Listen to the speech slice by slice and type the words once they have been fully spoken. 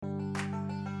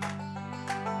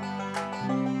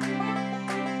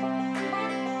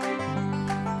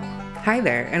Hi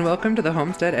there, and welcome to the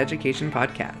Homestead Education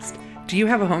Podcast. Do you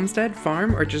have a homestead,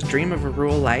 farm, or just dream of a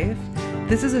rural life?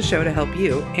 This is a show to help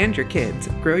you and your kids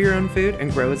grow your own food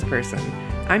and grow as a person.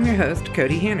 I'm your host,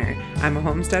 Cody Hanner. I'm a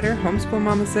homesteader, homeschool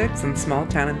mom of 6, and small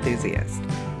town enthusiast.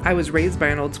 I was raised by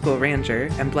an old school rancher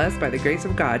and blessed by the grace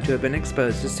of God to have been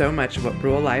exposed to so much of what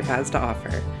rural life has to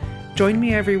offer. Join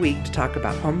me every week to talk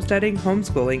about homesteading,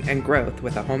 homeschooling, and growth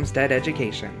with a homestead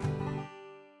education.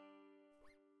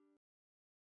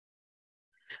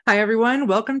 Hi, everyone.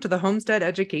 Welcome to the Homestead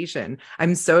Education.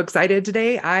 I'm so excited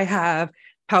today. I have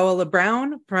Paola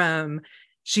Brown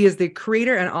she is the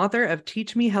creator and author of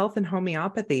Teach Me Health and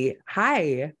Homeopathy.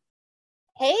 Hi.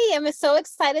 Hey, I'm so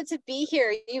excited to be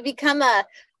here. You become a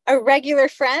regular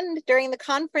friend during the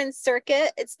conference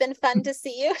circuit. It's been fun to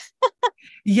see you.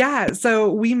 Yeah.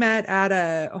 So we met at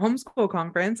a homeschool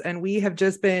conference, and we have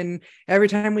just been, every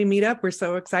time we meet up, we're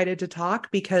so excited to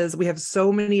talk because we have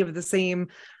so many of the same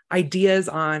ideas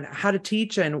on how to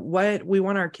teach and what we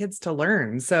want our kids to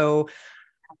learn. So,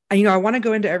 I want to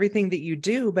go into everything that you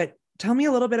do, but tell me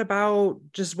a little bit about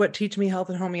just what Teach Me Health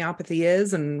and Homeopathy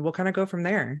is, and we'll kind of go from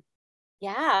there.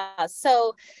 Yeah.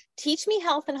 So Teach Me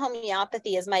Health and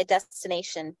Homeopathy is my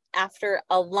destination after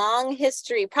a long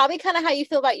history, probably kind of how you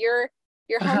feel about your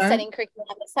homesteading curriculum.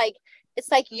 It's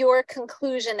like your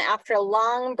conclusion after a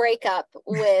long breakup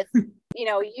with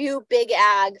you big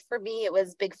ag. For me, it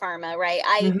was big pharma, right?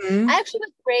 I actually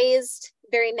was raised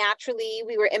very naturally.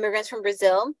 We were immigrants from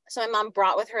Brazil. So my mom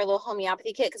brought with her a little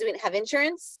homeopathy kit because we didn't have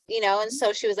insurance, and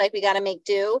so she was like, we got to make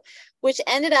do, which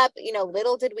ended up,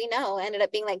 little did we know, ended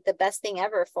up being like the best thing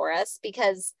ever for us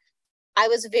because I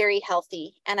was very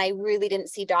healthy and I really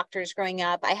didn't see doctors growing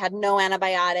up. I had no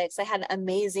antibiotics. I had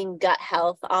amazing gut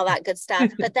health, all that good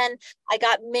stuff. But then I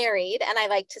got married, and I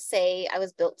like to say I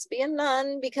was built to be a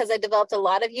nun because I developed a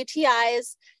lot of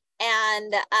UTIs.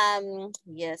 And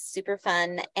yes, super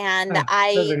fun. And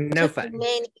those are no fun.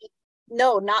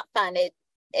 No, not fun.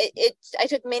 I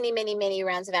took many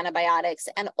rounds of antibiotics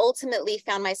and ultimately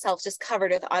found myself just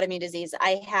covered with autoimmune disease.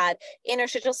 I had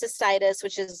interstitial cystitis,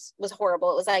 which was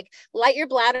horrible. It was like light your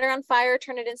bladder on fire,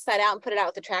 turn it inside out, and put it out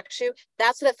with a track shoe.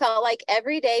 That's what it felt like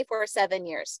every day for 7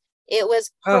 years. It was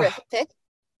horrific.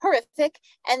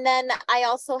 And then I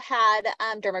also had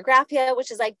dermographia,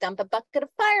 which is like dump a bucket of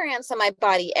fire ants on my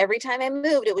body. Every time I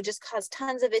moved, it would just cause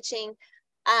tons of itching.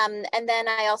 And then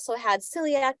I also had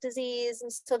celiac disease.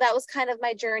 And so that was kind of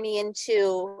my journey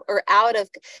into or out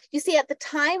of, you see, at the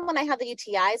time when I had the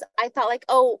UTIs, I thought like,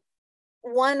 oh,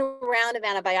 one round of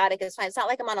antibiotic is fine. It's not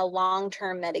like I'm on a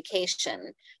long-term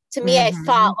medication. To me, I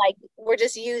thought like we're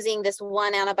just using this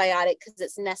one antibiotic because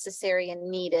it's necessary and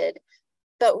needed.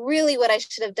 But really what I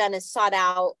should have done is sought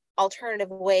out alternative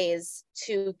ways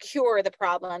to cure the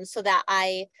problem so that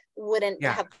I wouldn't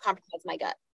have compromised my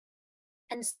gut.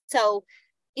 And so,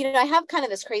 I have kind of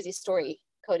this crazy story,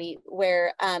 Cody,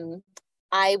 where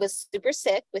I was super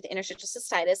sick with interstitial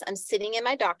cystitis. I'm sitting in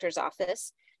my doctor's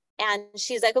office and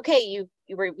she's like, okay,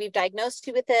 we've diagnosed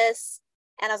you with this.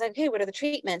 And I was like, okay, what are the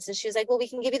treatments? And she was like, well, we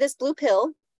can give you this blue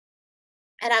pill.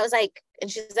 And I was like,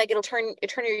 and she's like, it'll turn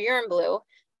your urine blue.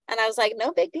 And I was like,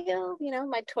 no big deal.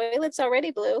 My toilet's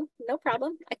already blue. No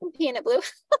problem. I can pee in it blue.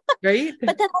 Right.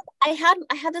 But then I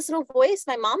had this little voice,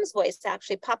 my mom's voice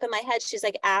actually pop in my head. She's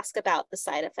like, ask about the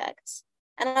side effects.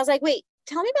 And I was like, wait,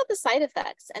 tell me about the side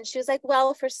effects. And she was like,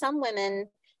 well, for some women,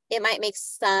 it might make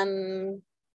some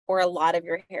or a lot of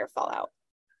your hair fall out.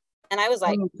 And I was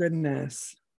like, oh,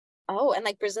 goodness. Oh, and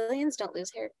like Brazilians don't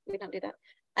lose hair. We don't do that.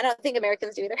 I don't think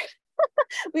Americans do either.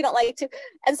 We don't like to.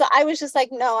 And so I was just like,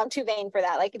 no, I'm too vain for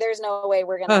that. Like, there's no way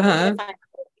we're gonna find,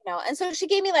 And so she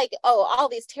gave me like, all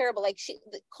these terrible, like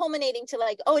culminating to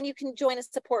like, and you can join a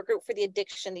support group for the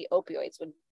addiction, the opioids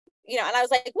would, and I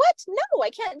was like, what? No,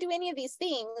 I can't do any of these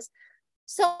things.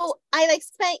 So I like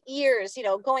spent years,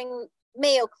 going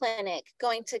Mayo Clinic,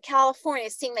 going to California,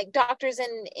 seeing like doctors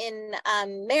in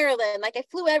Maryland. Like I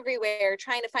flew everywhere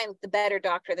trying to find the better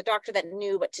doctor, the doctor that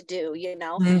knew what to do, And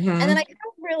then I kind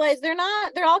of realized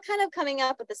they're all kind of coming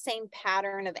up with the same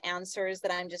pattern of answers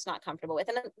that I'm just not comfortable with.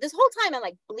 And this whole time I'm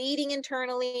like bleeding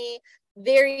internally,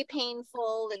 very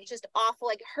painful. It's just awful,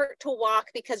 like hurt to walk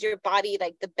because your body,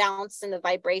 like the bounce and the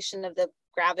vibration of the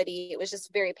gravity, it was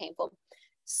just very painful.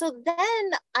 So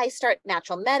then I start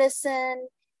natural medicine.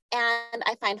 And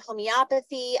I find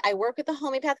homeopathy. I work with the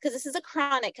homeopath because this is a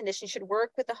chronic condition. You should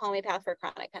work with the homeopath for a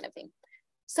chronic kind of thing.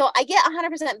 So I get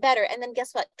 100% better. And then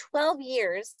guess what? 12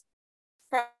 years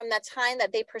from the time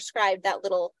that they prescribed that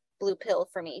little blue pill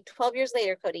for me, 12 years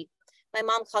later, Cody, my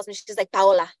mom calls me. She's like,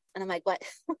 Paola. And I'm like, what?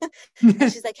 And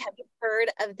she's like, have you heard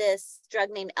of this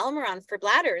drug named Elmeron for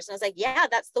bladders? And I was like, yeah,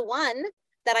 that's the one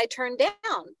that I turned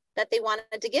down. that they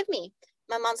wanted to give me.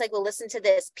 My mom's like, well, listen to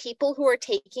this. People who are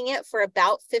taking it for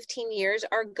about 15 years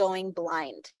are going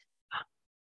blind.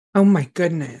 Oh my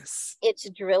goodness. It's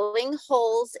drilling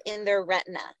holes in their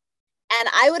retina. And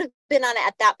I would have been on it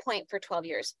at that point for 12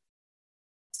 years.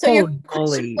 So your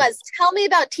question was, tell me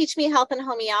about Teach Me Health and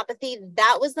Homeopathy.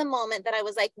 That was the moment that I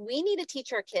was like, we need to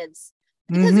teach our kids.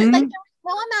 Because like, there was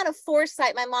no amount of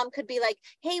foresight. My mom could be like,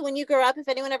 hey, when you grow up, if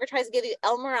anyone ever tries to give you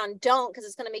Elmeron, don't, because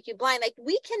it's going to make you blind. Like,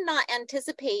 we cannot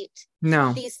anticipate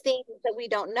these things that we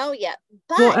don't know yet.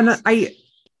 But well, and I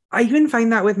even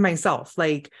find that with myself.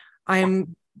 Like, I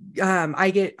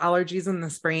get allergies in the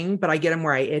spring, but I get them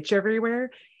where I itch everywhere.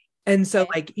 And so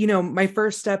like, you know, my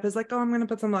first step is like, oh, I'm going to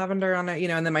put some lavender on it, you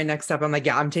know, and then my next step, I'm like,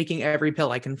 yeah, I'm taking every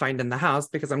pill I can find in the house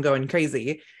because I'm going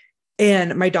crazy.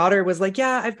 And my daughter was like,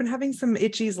 yeah, I've been having some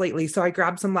itchies lately. So I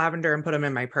grabbed some lavender and put them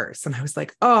in my purse. And I was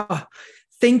like, oh,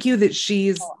 thank you that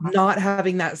she's not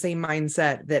having that same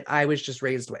mindset that I was just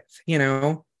raised with, you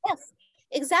know? Yes,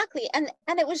 exactly. And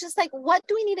it was just like, what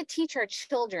do we need to teach our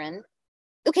children?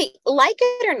 Okay, like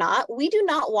it or not, we do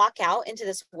not walk out into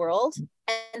this world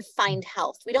and find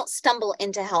health. We don't stumble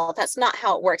into health. That's not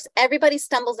how it works. Everybody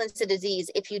stumbles into disease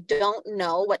if you don't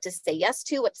know what to say yes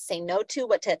to, what to say no to,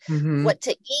 what to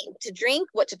eat, to drink,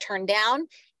 what to turn down.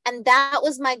 And that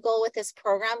was my goal with this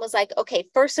program, was like, okay,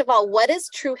 first of all, what is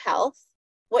true health?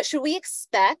 What should we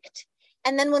expect?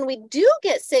 And then when we do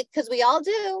get sick, because we all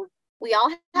do, we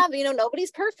all have, you know,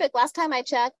 nobody's perfect. Last time I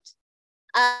checked.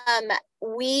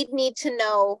 We need to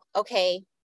know, okay,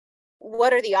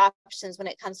 what are the options when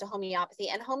it comes to homeopathy?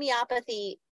 And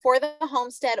homeopathy for the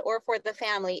homestead or for the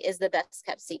family is the best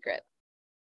kept secret.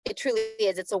 It truly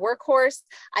is. It's a workhorse.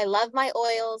 I love my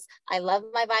oils. I love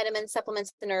my vitamins,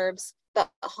 supplements, and herbs, but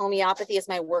homeopathy is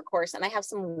my workhorse. And I have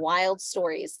some wild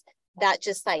stories that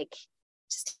just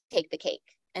take the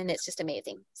cake. And it's just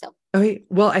amazing. So, okay.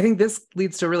 Well, I think this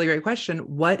leads to a really great question.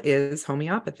 What is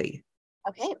homeopathy?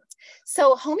 Okay,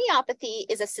 so homeopathy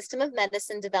is a system of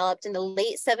medicine developed in the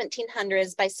late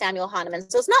 1700s by Samuel Hahnemann.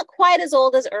 So it's not quite as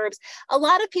old as herbs. A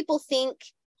lot of people think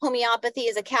homeopathy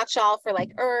is a catch-all for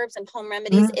like herbs and home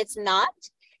remedies. It's not.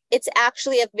 It's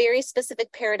actually a very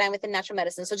specific paradigm within natural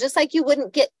medicine. So just like you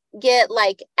wouldn't get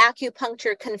like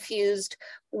acupuncture confused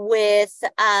with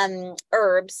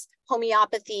herbs,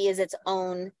 homeopathy is its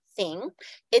own thing.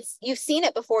 You've seen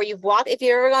it before. You've walked, if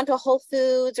you've ever gone to a Whole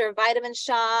Foods or a vitamin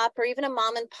shop or even a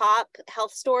mom and pop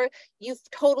health store, you've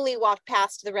totally walked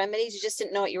past the remedies. You just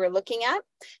didn't know what you were looking at.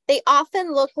 They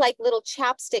often look like little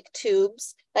chapstick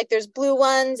tubes. Like there's blue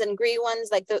ones and green ones,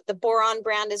 like the Boron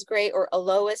brand is great, or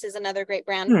Alois is another great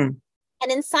brand.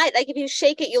 And inside, like if you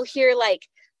shake it, you'll hear like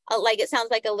it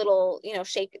sounds like a little, you know,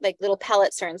 shake, like little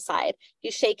pellets are inside.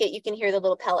 You shake it, you can hear the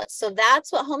little pellets. So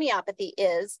that's what homeopathy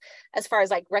is, as far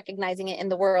as like recognizing it in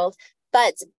the world.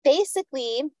 But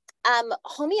basically,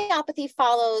 homeopathy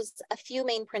follows a few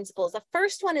main principles. The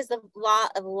first one is the law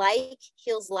of like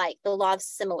heals like, the law of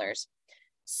similars.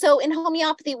 So in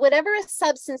homeopathy, whatever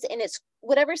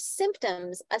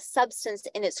symptoms a substance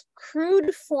in its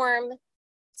crude form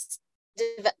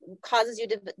causes you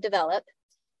to develop,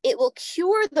 it will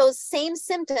cure those same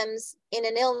symptoms in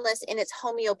an illness in its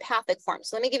homeopathic form.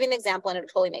 So let me give you an example and it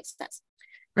totally makes sense.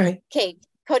 Right. Okay,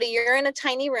 Cody, you're in a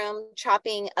tiny room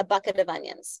chopping a bucket of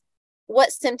onions.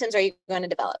 What symptoms are you going to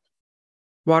develop?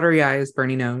 Watery eyes,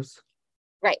 burning nose.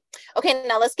 Right. Okay,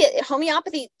 now let's get,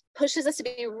 homeopathy pushes us to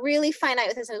be really finite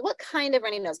with this. What kind of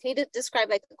runny nose? Can you describe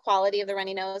like the quality of the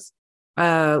runny nose?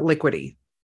 Liquidy.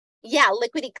 Yeah,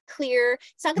 liquidy clear.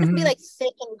 It's not going to be like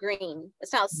thick and green.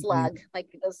 It's not a slug like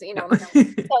those, you know.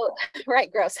 So,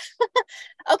 right, gross.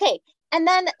 Okay, and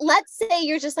then let's say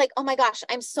you're just like, oh my gosh,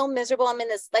 I'm so miserable. I'm in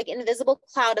this like invisible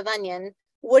cloud of onion.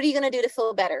 What are you going to do to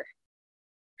feel better?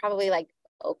 Probably like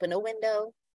open a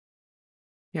window.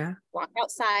 Yeah. Walk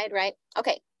outside, right?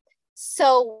 Okay,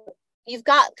 so you've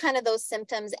got kind of those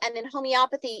symptoms, and in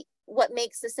homeopathy, what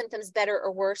makes the symptoms better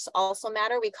or worse also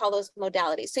matter. We call those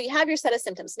modalities. So you have your set of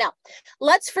symptoms. Now,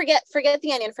 let's forget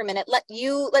the onion for a minute.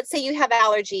 Let's say you have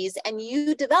allergies and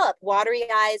you develop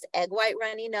watery eyes, egg white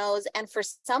runny nose, and for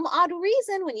some odd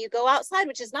reason, when you go outside,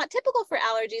 which is not typical for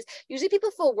allergies, usually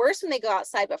people feel worse when they go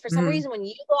outside, but for some reason, when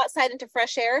you go outside into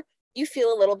fresh air, you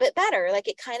feel a little bit better. Like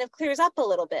it kind of clears up a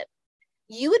little bit.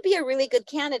 You would be a really good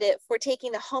candidate for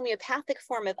taking the homeopathic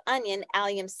form of onion,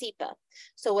 Allium cepa.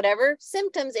 So whatever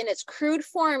symptoms in its crude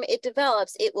form it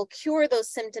develops, it will cure those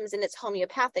symptoms in its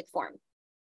homeopathic form.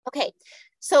 Okay,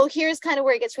 so here's kind of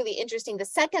where it gets really interesting. The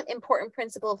second important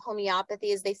principle of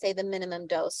homeopathy is they say the minimum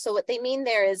dose. So what they mean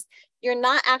there is you're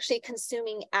not actually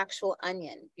consuming actual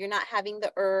onion. You're not having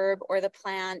the herb or the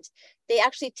plant. They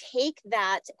actually take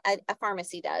that, a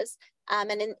pharmacy does.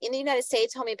 And in the United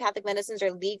States, homeopathic medicines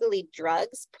are legally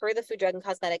drugs per the Food, Drug, and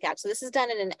Cosmetic Act. So this is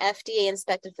done in an FDA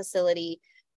inspected facility.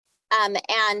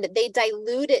 And they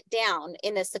dilute it down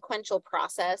in a sequential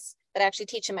process that I actually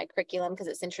teach in my curriculum because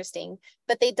it's interesting,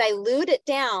 but they dilute it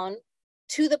down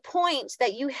to the point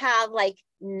that you have like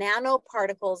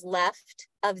nanoparticles left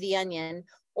of the onion,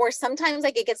 or sometimes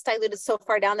like it gets diluted so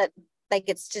far down that like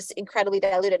it's just incredibly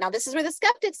diluted. Now, this is where the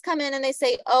skeptics come in and they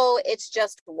say, oh, it's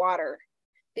just water,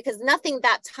 because nothing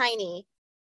that tiny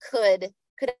could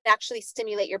actually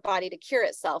stimulate your body to cure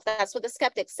itself. That's what the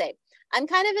skeptics say. I'm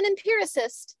kind of an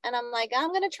empiricist, and I'm like,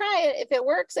 I'm going to try it. If it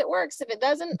works, it works. If it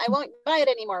doesn't, I won't buy it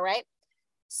anymore, right?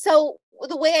 So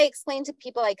the way I explain to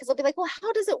people, like, because they'll be like, well,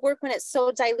 how does it work when it's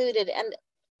so diluted? And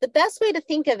the best way to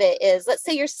think of it is, let's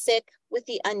say you're sick with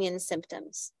the onion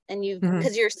symptoms, and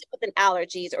because you're sick with an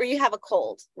allergies, or you have a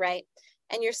cold, right?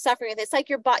 And you're suffering with it. It's like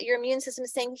your immune system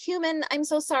is saying, human, I'm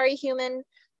so sorry, human.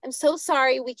 I'm so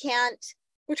sorry.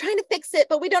 We're trying to fix it,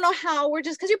 but we don't know how. We're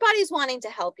just, because your body's wanting to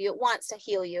help you. It wants to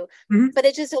heal you, but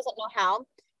it just doesn't know how.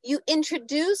 You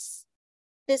introduce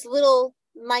this little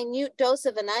minute dose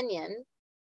of an onion,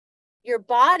 your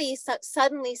body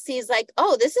suddenly sees like,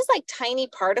 oh, this is like tiny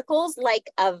particles, like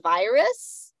a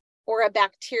virus or a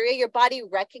bacteria. Your body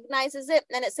recognizes it.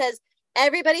 And it says,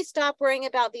 everybody stop worrying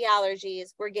about the allergies.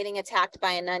 We're getting attacked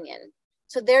by an onion.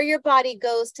 So there your body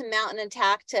goes to mount an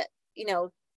attack to,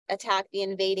 attack the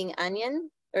invading onion,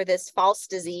 or this false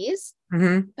disease,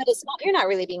 but it's not, you're not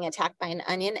really being attacked by an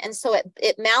onion. And so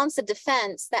it mounts a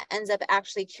defense that ends up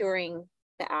actually curing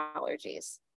the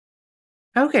allergies.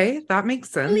 Okay, that makes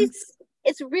sense.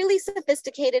 It's really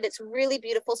sophisticated. It's really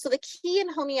beautiful. So the key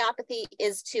in homeopathy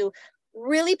is to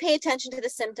really pay attention to the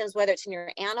symptoms, whether it's in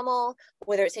your animal,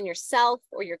 whether it's in yourself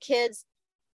or your kids,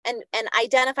 and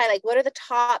identify like, what are the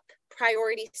top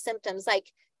priority symptoms?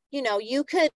 Like, you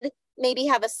could maybe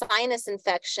have a sinus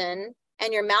infection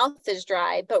and your mouth is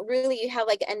dry, but really you have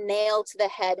like a nail to the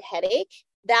head headache.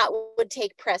 That would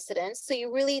take precedence. So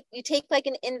you take like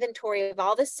an inventory of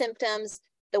all the symptoms,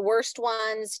 the worst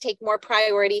ones, take more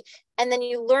priority. And then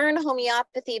you learn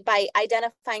homeopathy by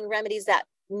identifying remedies that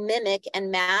mimic and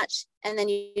match. And then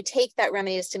you take that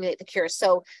remedy to stimulate the cure.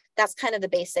 So that's kind of the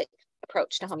basic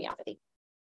approach to homeopathy.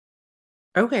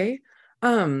 Okay.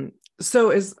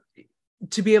 So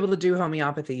to be able to do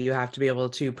homeopathy, you have to be able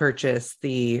to purchase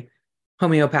the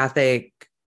homeopathic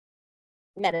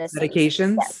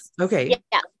medications. Yes. Okay.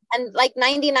 Yeah. And like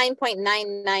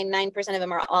 99.999% of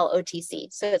them are all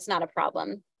OTC. So it's not a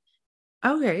problem.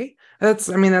 Okay. That's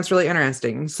really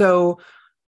interesting. So,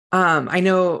 I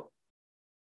know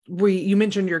you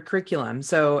mentioned your curriculum.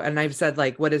 So, and I've said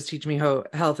like, what is Teach Me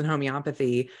Health and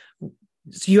Homeopathy?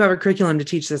 So you have a curriculum to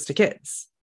teach this to kids.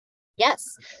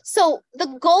 Yes. So the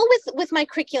goal with my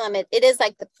curriculum, it is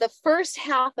like the first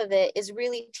half of it is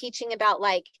really teaching about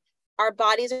like our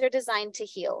bodies are designed to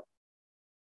heal.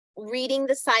 Reading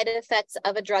the side effects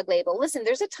of a drug label. Listen,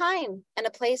 there's a time and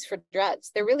a place for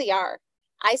drugs. There really are.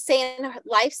 I say in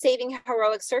life-saving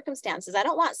heroic circumstances, I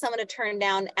don't want someone to turn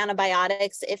down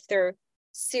antibiotics if they're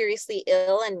seriously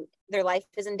ill and their life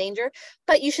is in danger,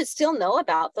 but you should still know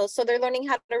about those. So they're learning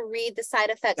how to read the side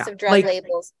effects of drug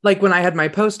labels. Like when I had my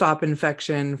post-op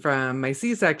infection from my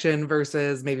C-section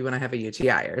versus maybe when I have a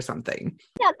UTI or something.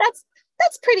 Yeah,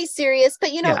 that's pretty serious.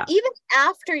 But, even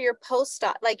after your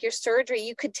post-op, like your surgery,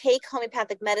 you could take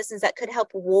homeopathic medicines that could help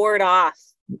ward off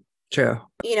True.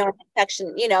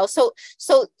 Infection,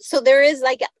 so there is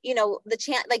like, the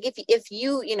chance, like if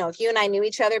you and I knew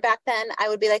each other back then, I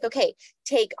would be like, okay,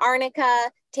 take arnica,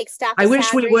 take staphylococcus. I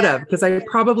wish we would have, because I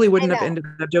probably wouldn't have ended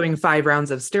up doing 5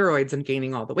 rounds of steroids and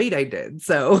gaining all the weight I did.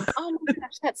 So, oh my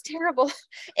gosh, that's terrible.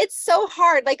 It's so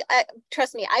hard. Like,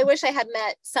 trust me, I wish I had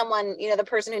met someone, the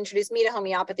person who introduced me to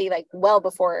homeopathy, like well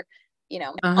before,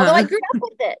 although I grew up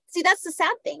with it. See, that's the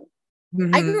sad thing.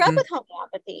 I grew up with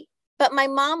homeopathy. But my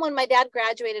mom, when my dad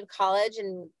graduated college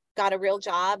and got a real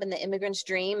job and the immigrant's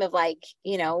dream of like,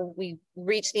 we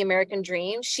reached the American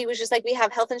dream, she was just like, we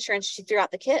have health insurance. She threw out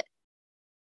the kit.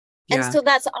 Yeah. And so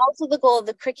that's also the goal of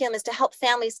the curriculum, is to help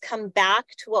families come back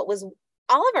to what was,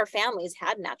 all of our families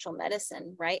had natural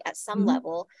medicine, right? At some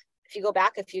level, if you go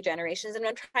back a few generations, and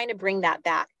I'm trying to bring that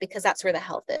back because that's where the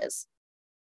health is.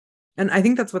 And I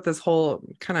think that's what this whole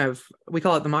kind of, we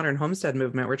call it the modern homestead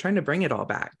movement. We're trying to bring it all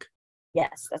back.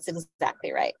 Yes, that's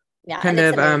exactly right. Yeah. Kind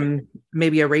of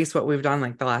maybe erase what we've done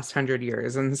like the last 100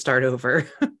 years and start over.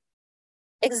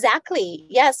 Exactly.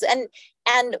 Yes.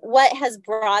 And what has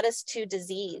brought us to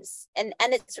disease. And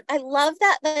it's, I love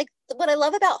that. Like, what I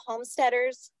love about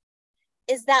homesteaders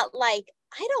is that, like,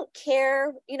 I don't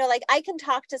care, like, I can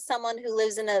talk to someone who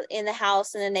lives in the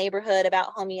house in a neighborhood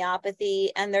about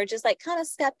homeopathy, and they're just like kind of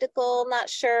skeptical, not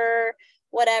sure,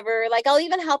 whatever. Like, I'll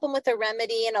even help them with a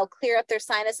remedy, and I'll clear up their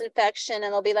sinus infection,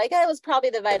 and they'll be like, oh, it was probably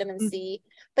the vitamin C.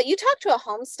 But you talk to a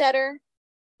homesteader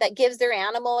that gives their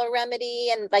animal a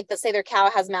remedy, and like, let's say their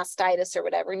cow has mastitis or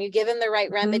whatever, and you give them the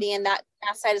right remedy and that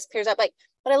mastitis clears up. Like,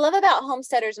 what I love about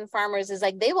homesteaders and farmers is,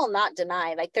 like, they will not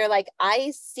deny. Like, they're like,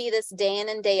 I see this day in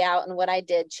and day out, and what I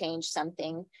did changed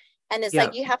something. And it's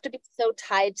like, you have to be so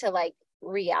tied to, like,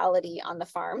 reality on the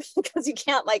farm because you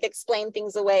can't, like, explain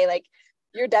things away. Like,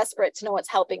 you're desperate to know what's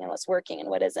helping and what's working and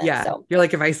what isn't. Yeah. So you're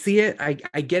like, if I see it, I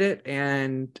get it.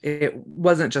 And it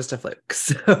wasn't just a fluke.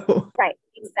 So right.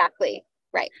 Exactly.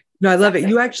 Right. No, I love Exactly. it.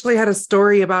 You actually had a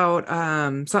story about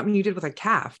something you did with a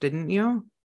calf, didn't you?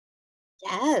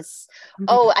 Yes.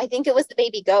 Oh, I think it was the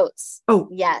baby goats. Oh,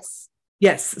 yes.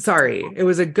 Yes. Sorry. It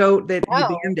was a goat that you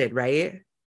Oh. banded, right?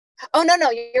 Oh, no,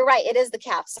 you're right. It is the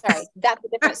calf. Sorry. That's a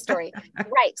different story.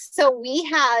 Right. So we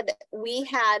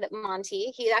had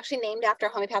Monty. He's actually named after a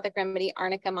homeopathic remedy,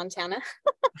 Arnica montana.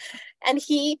 And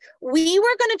we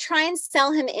were going to try and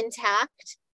sell him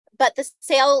intact, but the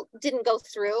sale didn't go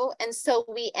through. And so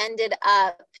we ended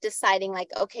up deciding, like,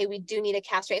 okay, we do need a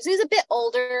castrate. So he's a bit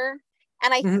older.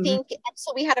 And I think,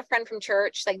 so we had a friend from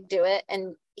church, like, do it.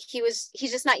 And he's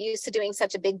just not used to doing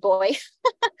such a big boy.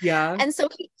 Yeah. And so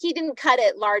he didn't cut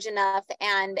it large enough,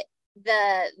 and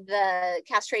the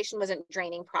castration wasn't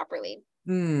draining properly.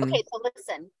 Okay. So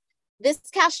listen, this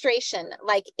castration,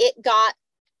 like, it got,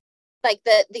 like,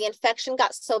 the infection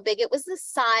got so big, it was the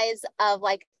size of,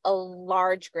 like, a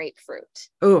large grapefruit.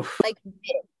 Oof. Like,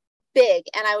 big.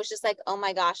 And I was just like, oh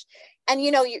my gosh. And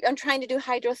I'm trying to do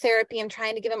hydrotherapy. I'm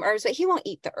trying to give him herbs, but he won't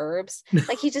eat the herbs.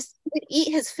 Like, he would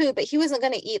eat his food, but he wasn't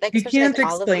going to eat, like, you especially can't like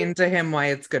explain to him why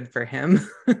it's good for him.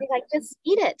 He's like, just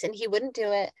eat it. And he wouldn't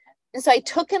do it. And so I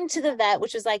took him to the vet,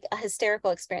 which was like a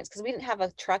hysterical experience because we didn't have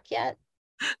a truck yet.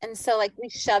 And so, like, we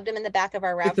shoved him in the back of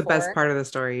our RAV4. It's the best part of the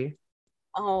story.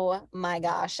 Oh my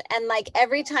gosh. And, like,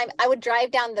 every time I would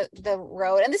drive down the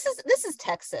road, and this is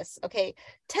Texas. Okay.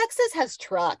 Texas has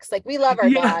trucks. Like, we love our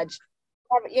Dodge.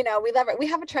 We love it. We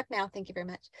have a truck now. Thank you very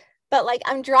much. But, like,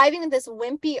 I'm driving this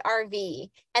wimpy RV,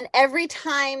 and every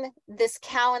time this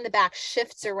cow in the back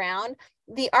shifts around,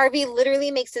 the RV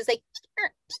literally makes this like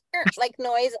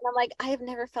noise. And I'm like, I have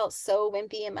never felt so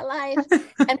wimpy in my life.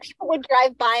 And people would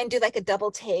drive by and do, like, a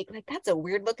double take. Like, that's a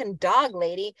weird looking dog,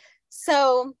 lady.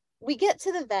 So we get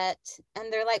to the vet,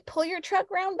 and they're like, pull your truck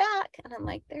round back. And I'm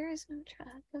like, there is no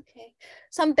truck. Okay.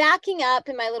 So I'm backing up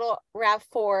in my little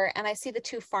RAV4, and I see the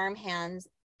two farm hands,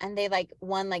 and they, like,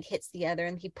 one, like, hits the other,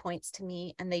 and he points to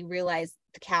me, and they realize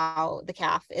the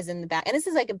calf is in the back. And this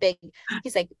is, like,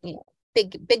 he's like,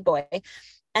 big boy.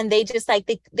 And they just, like,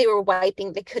 they were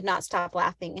wiping. They could not stop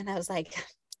laughing. And I was like,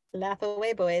 laugh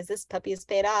away, boys. This puppy is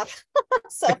paid off.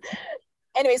 So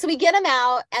anyway, so we get him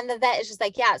out, and the vet is just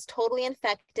like, yeah, it's totally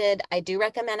infected. I do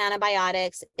recommend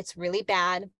antibiotics. It's really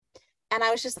bad. And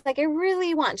I was just like, I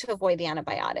really want to avoid the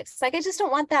antibiotics. Like, I just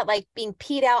don't want that, like, being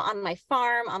peed out on my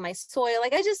farm, on my soil.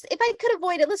 Like, if I could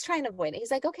avoid it, let's try and avoid it.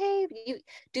 He's like, okay, you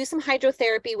do some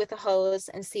hydrotherapy with a hose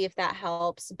and see if that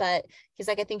helps. But he's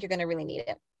like, I think you're going to really need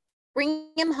it. Bring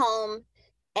him home,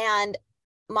 and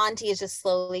Monty is just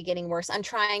slowly getting worse. I'm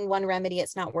trying one remedy,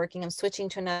 it's not working. I'm switching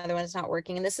to another one, it's not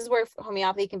working. And this is where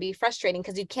homeopathy can be frustrating,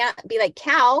 because you can't be like,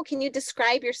 cow, can you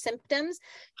describe your symptoms?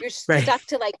 You're stuck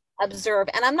to, like, observe.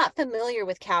 And I'm not familiar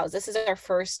with cows. This is our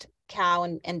first cow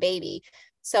and baby.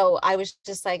 So I was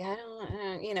just like, I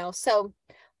don't, so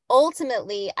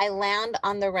ultimately I land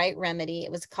on the right remedy.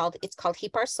 It's called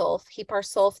Hepar sulf. Hepar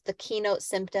sulf, the keynote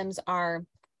symptoms are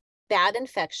bad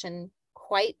infection,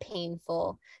 quite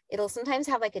painful. It'll sometimes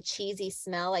have, like, a cheesy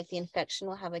smell, like the infection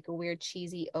will have, like, a weird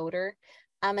cheesy odor.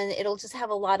 And it'll just have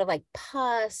a lot of, like,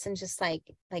 pus and just like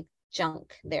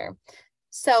junk there.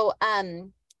 So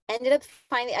ended up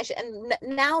finding, and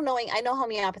now knowing, I know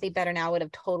homeopathy better now, I would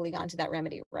have totally gone to that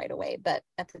remedy right away. But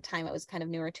at the time I was kind of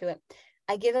newer to it.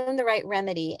 I give him the right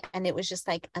remedy, and it was just,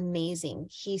 like, amazing.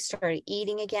 He started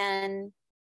eating again.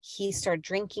 He started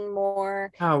drinking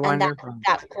more. Oh, wonderful. And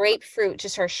that grapefruit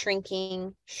just started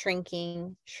shrinking.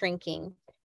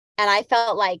 And I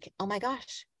felt like, oh my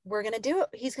gosh, we're going to do it.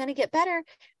 He's going to get better.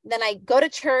 Then I go to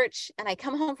church, and I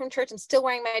come home from church and still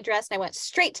wearing my dress. And I went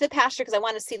straight to the pasture because I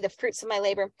wanted to see the fruits of my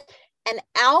labor. And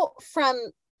out from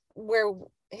where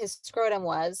his scrotum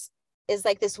was is,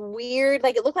 like, this weird,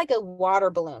 like, it looked like a water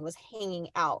balloon was hanging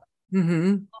out.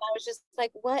 Mm-hmm. I was just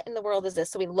like, what in the world is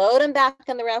this? So we load him back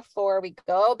on the RAV4. We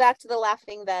go back to the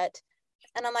laughing vet.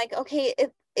 And I'm like, okay,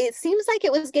 it seems like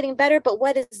it was getting better, but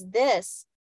what is this?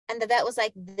 And the vet was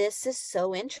like, this is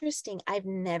so interesting. I've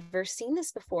never seen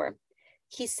this before.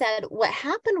 He said, what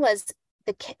happened was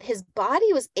his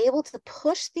body was able to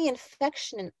push the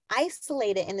infection and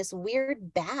isolate it in this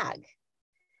weird bag.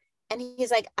 And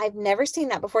he's like, I've never seen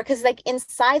that before. Because like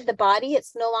inside the body,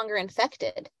 it's no longer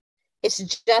infected. It's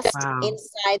just Wow.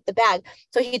 inside the bag.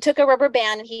 So he took a rubber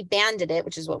band and he banded it,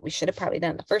 which is what we should have probably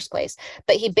done in the first place.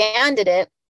 But he banded it.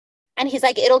 And he's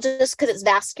like, it'll just, because it's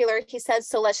vascular, he says,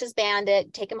 so let's just band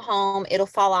it, take him home, it'll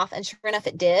fall off. And sure enough,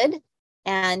 it did.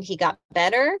 And he got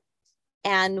better.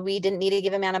 And we didn't need to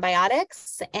give him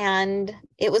antibiotics. And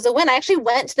it was a win. I actually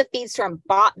went to the feed store and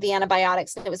bought the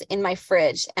antibiotics, and it was in my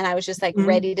fridge. And I was just like Mhm.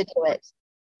 ready to do it.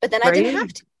 But then I didn't Right.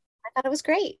 have to. I thought it was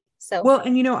great. So, Well,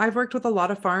 and I've worked with a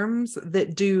lot of farms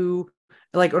that do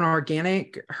like an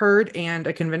organic herd and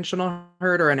a conventional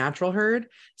herd or a natural herd,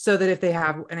 so that if they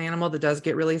have an animal that does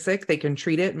get really sick, they can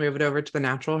treat it, move it over to the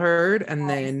natural herd, and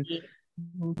then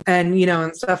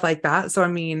and stuff like that. So I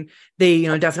mean, they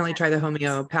definitely try the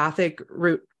homeopathic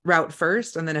route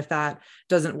first, and then if that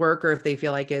doesn't work, or if they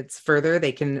feel like it's further,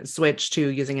 they can switch to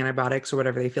using antibiotics or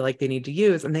whatever they feel like they need to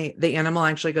use, and the animal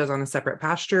actually goes on a separate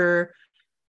pasture,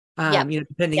 yeah.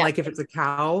 depending, like if it's a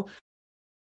cow,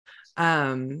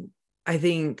 I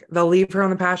think they'll leave her on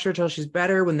the pasture till she's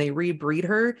better. When they rebreed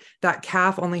her, that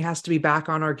calf only has to be back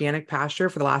on organic pasture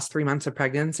for the last 3 months of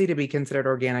pregnancy to be considered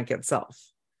organic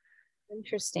itself.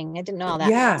 Interesting. I didn't know all that.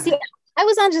 Yeah. See, I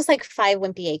was on just like 5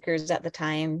 wimpy acres at the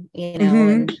time, Mm-hmm.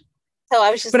 and so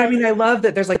I was just But I mean, I love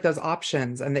that there's like those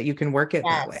options and that you can work it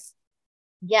that way. yes,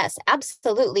 yes,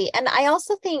 absolutely. And I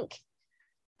also think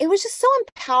it was just so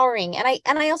empowering. And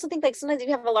I also think like sometimes if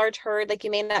you have a large herd, like you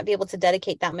may not be able to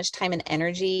dedicate that much time and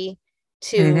energy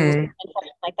to Mm-hmm.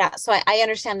 something like that. So I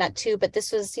understand that too. But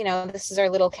this was, this is our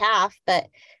little calf, but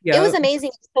it was Yep. amazing.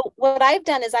 So what I've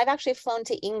done is I've actually flown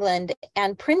to England,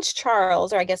 and Prince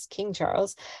Charles, or I guess King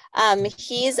Charles,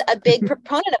 he's a big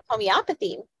proponent of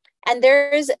homeopathy. And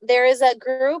there is a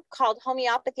group called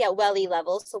Homeopathy at Welly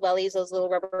level. So wellies, those little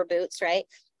rubber boots, right?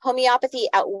 Homeopathy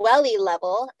at Welly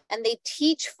level, and they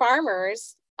teach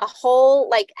farmers a whole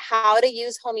like how to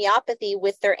use homeopathy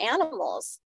with their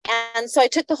animals. And so I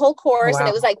took the whole Oh, course, and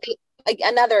it wow. was like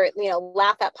another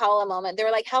laugh at Paola moment. They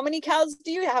were like, how many cows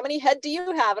do you have? How many head do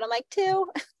you have? And I'm like, 2.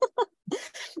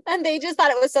 And they just thought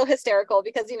it was so hysterical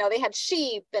because they had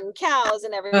sheep and cows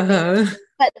and everything.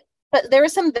 Uh-huh. But there were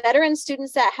some veteran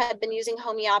students that had been using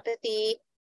homeopathy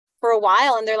for a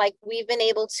while, and they're like, we've been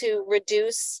able to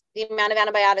reduce the amount of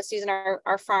antibiotics used in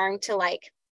our farm to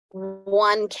like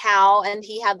 1 cow, and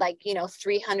he had like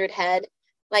 300 head.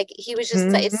 Like he was just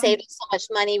it Mm-hmm. saved so much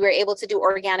money. We were able to do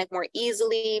organic more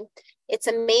easily. It's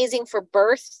amazing for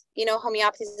birth.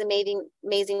 Homeopathy is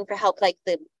amazing for help like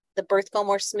the birth go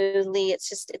more smoothly.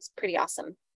 It's pretty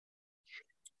awesome.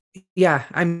 Yeah,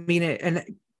 I mean it. And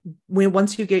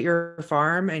once you get your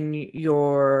farm and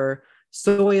your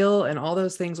soil and all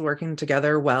those things working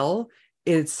together well,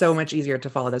 it's so much easier to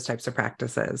follow those types of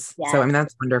practices. So I mean,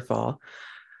 that's wonderful.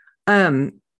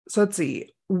 So let's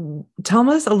see. Tell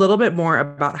us a little bit more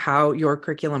about how your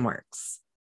curriculum works.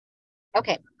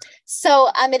 Okay. So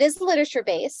it is literature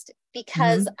based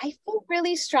because Mm-hmm. I feel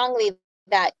really strongly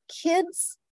that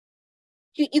kids,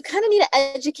 you kind of need to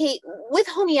educate with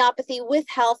homeopathy, with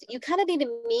health. You kind of need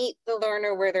to meet the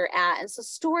learner where they're at. And so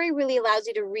story really allows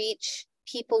you to reach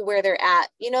people where they're at.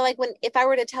 Like if I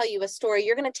were to tell you a story,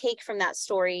 you're going to take from that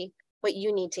story what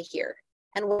you need to hear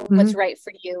and what's right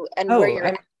for you and where you're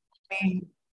at.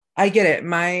 I get it.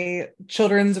 My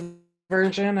children's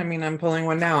version, I mean, I'm pulling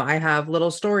one now. I have little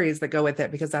stories that go with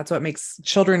it because that's what makes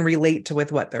children relate to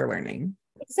with what they're learning.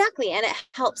 Exactly. And it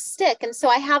helps stick. And so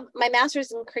I have my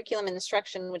master's in curriculum and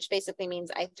instruction, which basically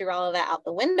means I threw all of that out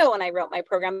the window when I wrote my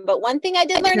program. But one thing I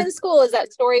did learn in school is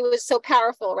that story was so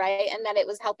powerful, right? And that it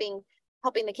was helping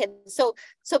the kids.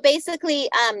 So basically,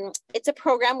 it's a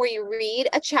program where you read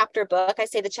a chapter book. I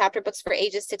say the chapter books for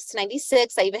ages 6 to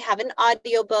 96. I even have an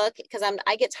audio book because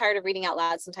I get tired of reading out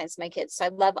loud sometimes to my kids. So I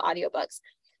love audiobooks.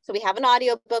 So we have an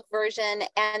audiobook version,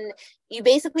 and you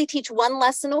basically teach 1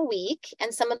 lesson a week.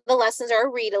 And some of the lessons are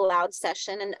a read aloud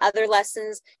session, and other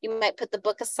lessons you might put the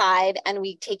book aside and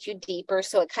we take you deeper.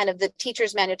 So it kind of, the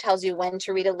teacher's manual tells you when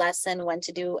to read a lesson, when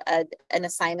to do an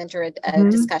assignment or a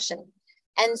discussion.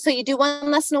 And so you do 1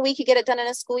 lesson a week, you get it done in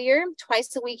a school year.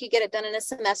 Twice a week, you get it done in a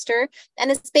semester. And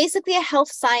it's basically a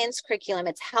health science curriculum.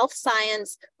 It's health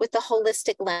science with the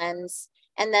holistic lens.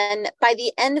 And then by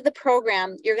the end of the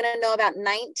program, you're going to know about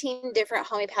 19 different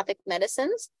homeopathic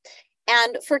medicines.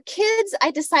 And for kids,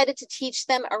 I decided to teach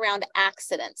them around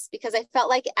accidents because I felt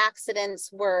like accidents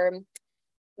were,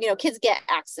 kids get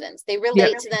accidents. They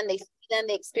relate to them, they see them,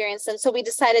 they experience them. So we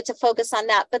decided to focus on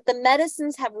that. But the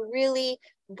medicines have really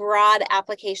broad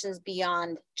applications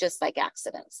beyond just like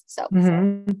accidents. So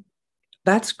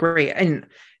That's great. And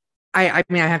I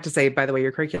mean, I have to say, by the way,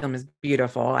 your curriculum is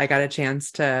beautiful. I got a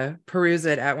chance to peruse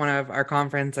it at one of our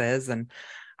conferences, and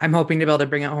I'm hoping to be able to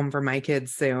bring it home for my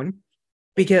kids soon,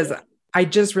 because I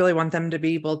just really want them to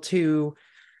be able to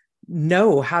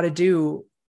know how to do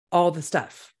all the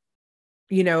stuff.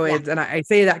 It's, and I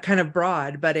say that kind of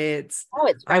broad, but it's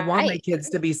I want my kids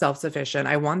to be self-sufficient.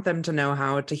 I want them to know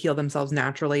how to heal themselves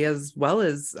naturally, as well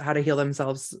as how to heal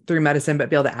themselves through medicine, but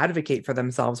be able to advocate for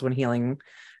themselves when healing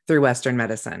through Western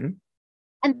medicine.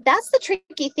 And that's the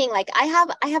tricky thing. Like I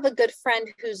have a good friend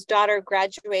whose daughter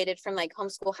graduated from like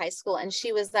homeschool high school, and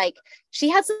she was like, she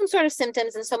had some sort of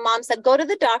symptoms. And so mom said, go to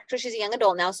the doctor. She's a young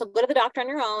adult now. So go to the doctor on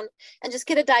your own and just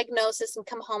get a diagnosis and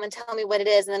come home and tell me what it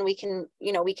is. And then we can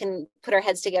put our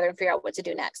heads together and figure out what to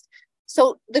do next.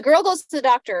 So the girl goes to the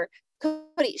doctor.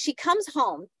 Cody, she comes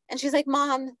home and she's like,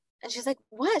 Mom, and she's like,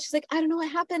 what? She's like, I don't know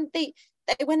what happened. They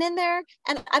went in there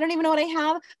and I don't even know what I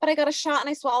have, but I got a shot and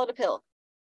I swallowed a pill.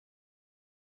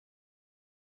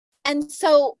 And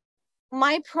so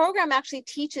my program actually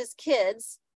teaches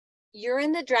kids, you're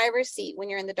in the driver's seat when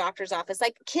you're in the doctor's office.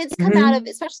 Like kids come out of,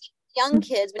 especially young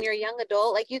kids, when you're a young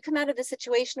adult, like you come out of the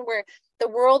situation where the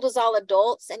world was all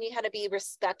adults and you had to be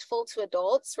respectful to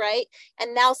adults, right?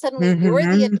 And now suddenly you're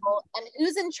the adult, and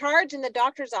who's in charge in the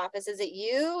doctor's office? Is it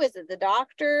you? Is it the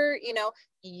doctor?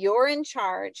 You're in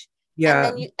charge. Yeah.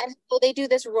 And then so they do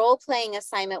this role-playing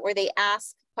assignment where they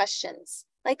ask questions.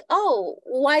 Like, oh,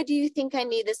 why do you think I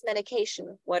need this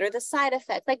medication? What are the side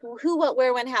effects? Like who, what,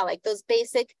 where, when, how, like those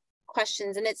basic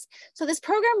questions. And so this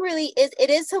program really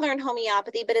is to learn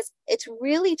homeopathy, but it's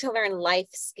really to learn life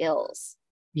skills.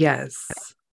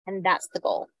 Yes. And that's the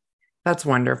goal. That's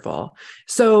wonderful.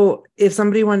 So if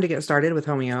somebody wanted to get started with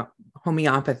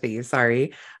homeopathy,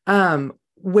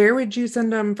 where would you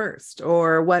send them first?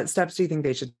 Or what steps do you think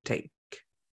they should take?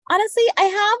 Honestly, I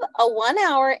have a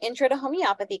 1-hour intro to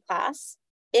homeopathy class.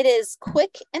 It is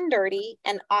quick and dirty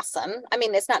and awesome. I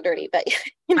mean, it's not dirty, but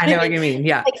I know what you mean.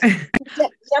 Yeah.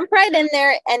 Jump right in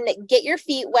there and get your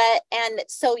feet wet. And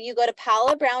so you go to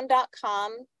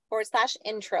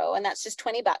paolabrown.com/intro, and that's just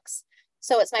 $20.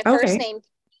 So it's my first name,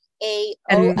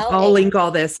 And I'll link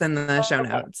all this in the show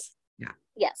notes. Yeah.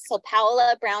 Yes. So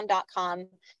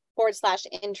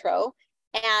paolabrown.com/intro.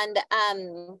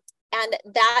 And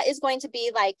that is going to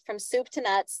be like from soup to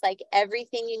nuts, like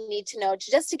everything you need to know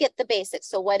just to get the basics.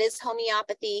 So what is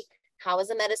homeopathy? How is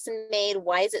a medicine made?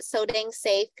 Why is it so dang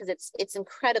safe? Because it's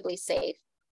incredibly safe.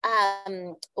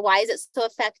 Why is it so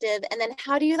effective? And then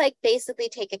how do you like basically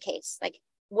take a case? Like,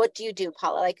 what do you do,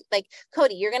 Paula? Like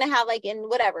Cody, you're going to have like in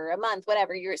whatever, a month,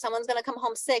 whatever, someone's going to come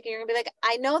home sick and you're gonna be like,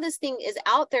 I know this thing is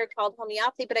out there called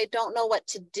homeopathy, but I don't know what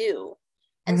to do.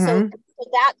 And so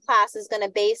that class is going to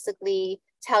basically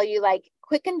tell you like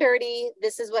quick and dirty,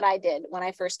 this is what I did when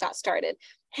I first got started.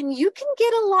 And you can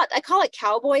get a lot, I call it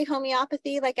cowboy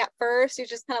homeopathy. Like at first you're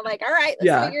just kind of like, all right,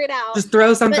 let's figure it out. Just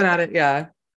throw something at it. Yeah.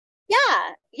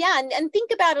 And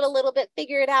think about it a little bit,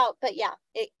 figure it out. But yeah,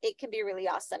 it can be really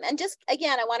awesome. And just,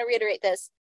 again, I want to reiterate this,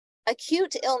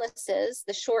 acute illnesses,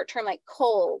 the short term, like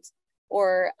cold,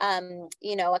 or a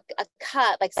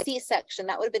cut, like C-section,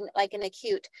 that would have been like an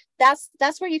acute. That's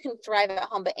where you can thrive at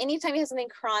home. But anytime you have something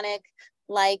chronic,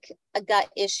 like a gut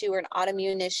issue or an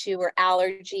autoimmune issue or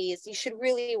allergies, you should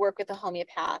really work with a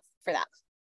homeopath for that.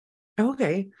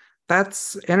 Okay,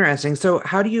 that's interesting. So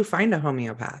how do you find a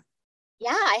homeopath?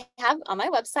 Yeah, I have on my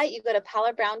website, you go to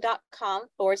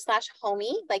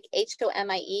paolabrown.com/homie, like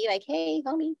HOMIE, like, hey,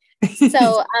 homie.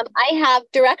 So I have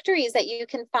directories that you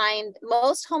can find.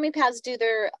 Most homeopaths do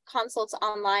their consults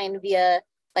online via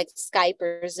like Skype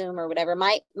or Zoom or whatever.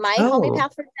 My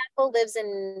homeopath, for example, lives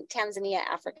in Tanzania,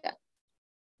 Africa.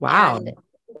 Wow. And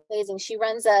amazing. She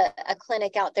runs a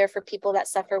clinic out there for people that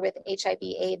suffer with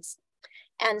HIV/AIDS.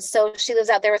 And so she lives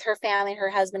out there with her family,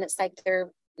 her husband. It's like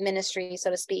their ministry, so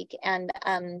to speak. And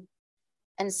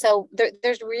so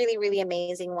there's really, really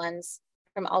amazing ones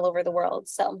from all over the world.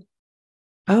 So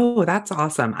oh, that's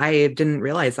awesome. I didn't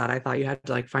realize that. I thought you had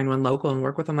to like find one local and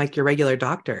work with them like your regular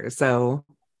doctor. So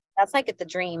that's like the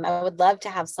dream. I would love to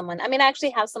have someone. I mean, I actually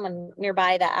have someone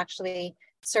nearby that actually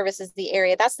services the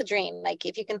area. That's the dream. Like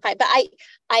if you can find, but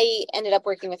I ended up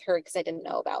working with her because I didn't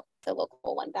know about the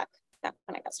local one back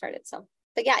when I got started. So,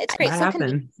 but yeah, it's great. That so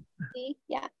happened.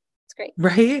 Yeah, it's great.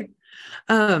 Right.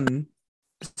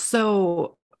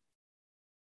 So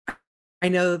I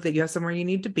know that you have somewhere you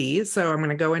need to be. So I'm going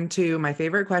to go into my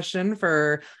favorite question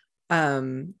for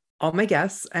all my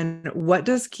guests. And what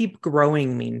does keep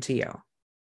growing mean to you?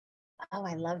 Oh,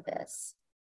 I love this.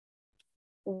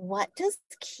 What does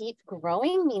keep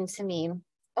growing mean to me?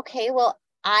 Okay, well,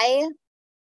 I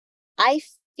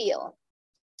feel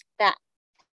that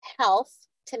health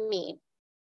to me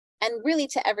and really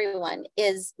to everyone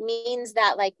is means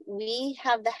that like we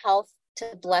have the health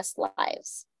to bless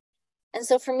lives. And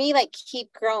so for me, like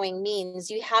keep growing means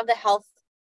you have the health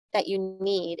that you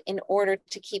need in order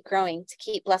to keep growing, to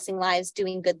keep blessing lives,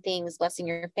 doing good things, blessing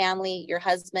your family, your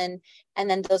husband, and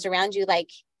then those around you. Like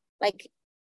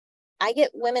I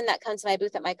get women that come to my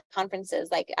booth at my conferences,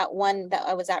 like at one that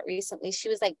I was at recently, she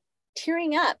was like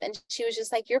tearing up and she was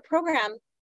just like, your program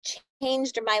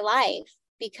changed my life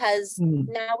because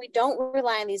now we don't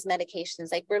rely on these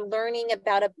medications. Like we're learning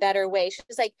about a better way. She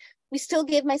was like, we still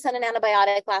gave my son an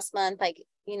antibiotic last month. Like,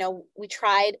 you know, we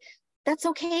tried. That's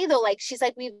okay though. Like she's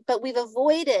like, we've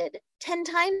avoided 10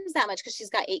 times that much because she's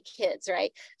got 8 kids,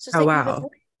 right? So it's Oh, like we've wow.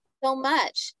 avoided so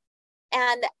much.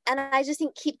 And I just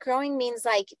think keep growing means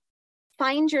like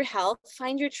find your health,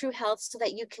 find your true health so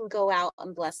that you can go out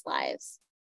and bless lives.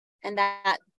 And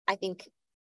that I think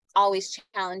always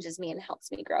challenges me and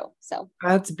helps me grow. So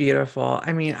That's beautiful.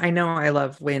 I mean, I know I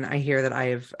love when I hear that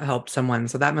I've helped someone.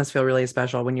 So that must feel really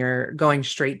special when you're going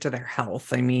straight to their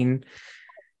health.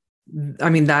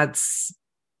 That's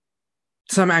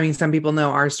some people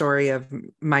know our story of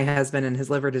my husband and his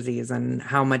liver disease and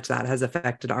how much that has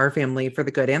affected our family for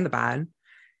the good and the bad.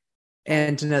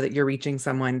 And to know that you're reaching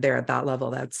someone there at that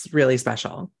level, that's really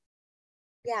special.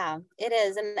 yeah, it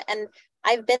is. And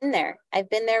I've been there. I've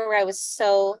been there where I was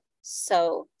so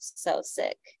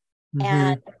sick.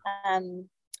 Mm-hmm. And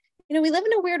you know, we live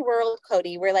in a weird world,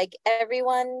 Cody, where like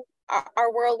everyone,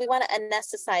 our world, we want to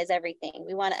anesthetize everything.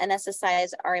 We want to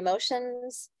anesthetize our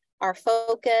emotions, our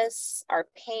focus, our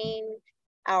pain,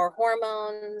 our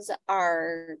hormones,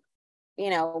 our, you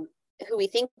know, who we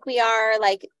think we are.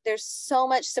 Like there's so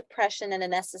much suppression and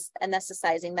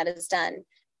anesthetizing that is done.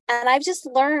 And I've just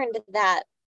learned that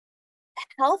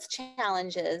health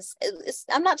challenges,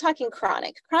 I'm not talking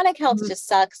chronic health Mm-hmm. just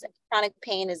sucks. Chronic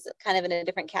pain is kind of in a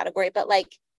different category, but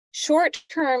like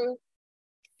short-term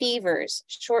fevers,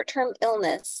 short-term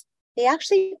illness, they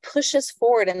actually push us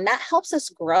forward and that helps us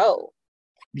grow,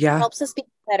 Yeah. helps us be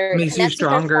better. It Makes you connects with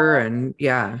our stronger. cells, And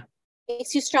yeah.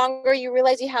 makes you stronger. You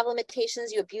realize you have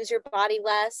limitations, you abuse your body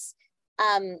less.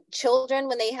 Children,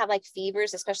 when they have like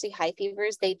fevers, especially high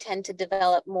fevers, they tend to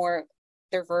develop more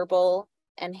their verbal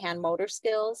and hand motor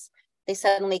skills. They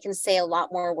suddenly can say a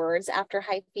lot more words after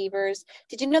high fevers.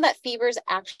 Did you know that fevers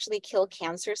actually kill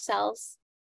cancer cells?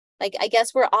 Like, I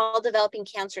guess we're all developing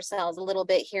cancer cells a little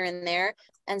bit here and there,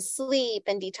 and sleep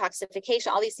and detoxification,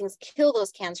 all these things kill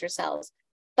those cancer cells.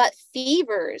 But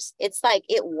fevers, it's like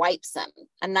it wipes them.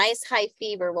 A nice high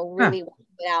fever will Huh. really wipe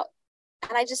it out.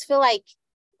 And I just feel like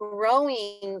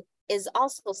growing is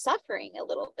also suffering a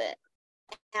little bit.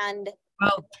 And,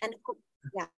 Well, and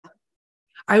yeah,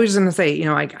 I was just going to say,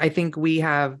 I think we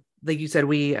have, like you said,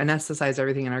 we anesthetize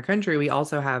everything in our country. We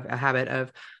also have a habit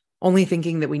of only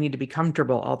thinking that we need to be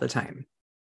comfortable all the time.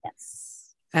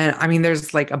 yes. And I mean,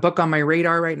 there's like a book on my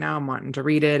radar right now. I'm wanting to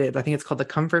read it. I think it's called The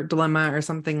Comfort Dilemma or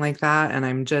something like that. And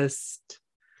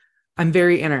I'm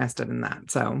very interested in that.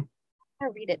 So, I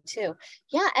read it too.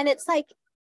 Yeah. And it's like,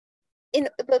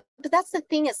 but that's the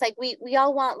thing. It's like, we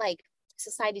all want like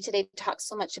society today talks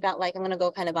so much about like, I'm going to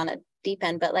go kind of on a deep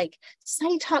end, but like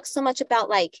society talks so much about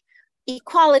like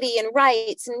equality and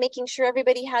rights and making sure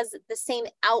everybody has the same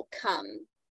outcome.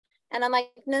 And I'm like,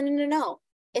 no.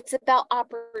 It's about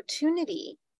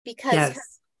opportunity because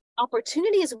yes.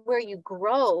 opportunity is where you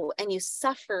grow and you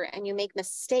suffer and you make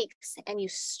mistakes and you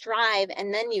strive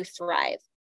and then you thrive.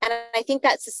 And I think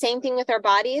that's the same thing with our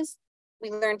bodies.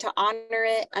 We learn to honor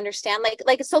it, understand,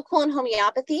 like it's so cool in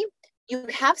homeopathy. You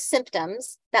have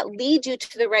symptoms that lead you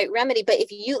to the right remedy. But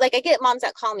if you, like, I get moms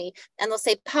that call me and they'll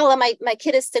say, Paula, my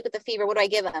kid is sick with a fever. What do I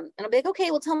give them? And I'll be like, okay,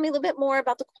 well, tell me a little bit more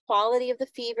about the quality of the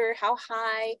fever. How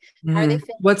high are they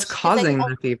feeling? What's She's like, causing oh,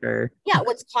 the fever? yeah,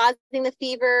 what's causing the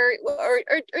fever, or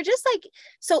just like,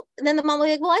 so then the mom will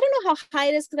be like, well, I don't know how high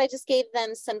it is because I just gave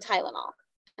them some Tylenol.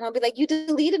 And I'll be like, you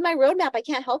deleted my roadmap. I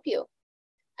can't help you.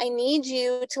 I need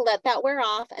you to let that wear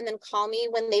off and then call me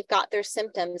when they've got their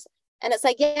symptoms. And it's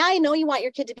like, yeah, I know you want your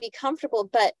kid to be comfortable,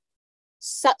 but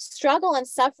struggle and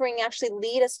suffering actually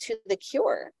lead us to the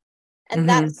cure. And Mm-hmm.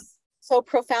 that's so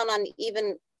profound on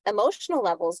even emotional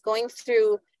levels. Going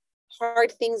through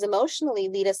hard things emotionally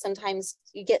lead us, sometimes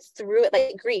you get through it,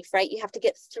 like grief, right? You have to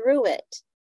get through it.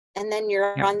 And then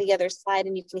you're Yeah. on the other side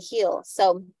and you can heal.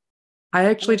 So I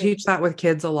actually teach that with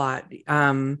kids a lot.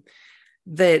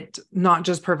 That not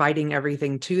just providing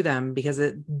everything to them, because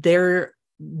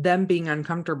them being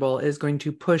uncomfortable is going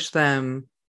to push them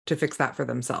to fix that for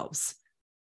themselves.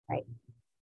 Right.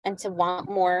 And to want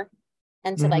more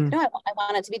and to like, no, I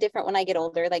want it to be different when I get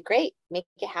older. Like, great, make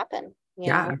it happen.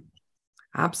 You know?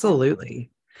 Absolutely.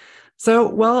 So,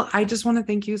 well, I just want to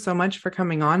thank you so much for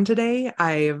coming on today.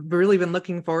 I've really been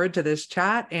looking forward to this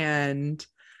chat. And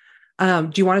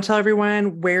do you want to tell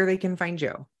everyone where they can find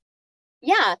you?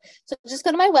 Yeah. So just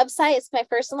go to my website. It's my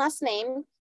first and last name,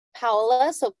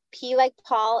 Paola. So P like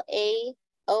Paul,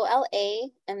 AOLA,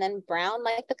 and then Brown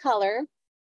like the color,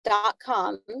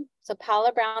 .com. So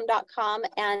paolabrown.com.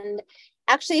 And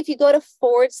actually, if you go to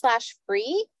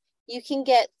 /free, you can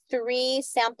get 3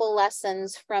 sample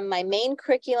lessons from my main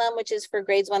curriculum, which is for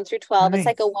grades 1 through 12. Nice. It's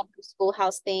like a one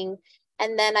schoolhouse thing.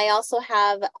 And then I also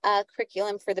have a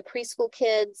curriculum for the preschool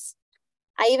kids.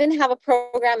 I even have a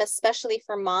program especially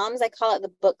for moms. I call it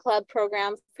the book club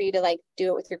program, for you to like do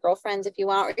it with your girlfriends if you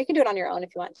want, or you can do it on your own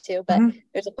if you want to, but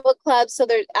there's a book club. So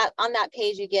there's on that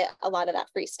page, you get a lot of that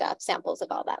free stuff, samples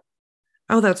of all that.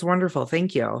 Oh, that's wonderful.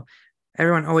 Thank you.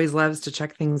 Everyone always loves to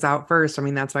check things out first. I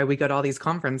mean, that's why we go to all these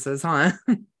conferences, huh?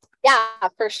 Yeah,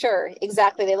 for sure.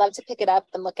 Exactly. They love to pick it up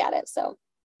and look at it. So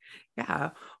yeah.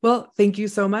 Well, thank you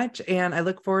so much. And I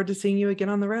look forward to seeing you again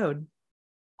on the road.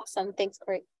 Awesome. Thanks,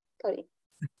 Cody.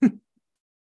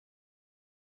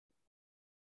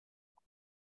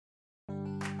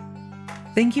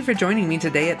 Thank you for joining me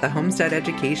today at the Homestead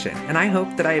Education, and I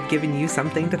hope that I have given you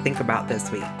something to think about this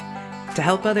week. To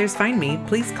help others find me,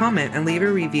 please comment and leave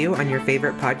a review on your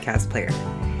favorite podcast player.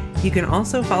 You can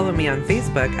also follow me on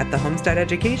Facebook at the Homestead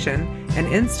Education and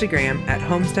Instagram at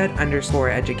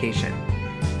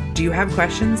Homestead_education. Do you have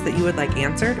questions that you would like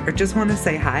answered or just want to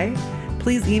say hi?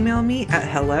 Please email me at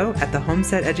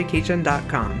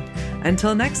hello@thehomesteadeducation.com.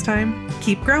 Until next time,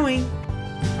 keep growing!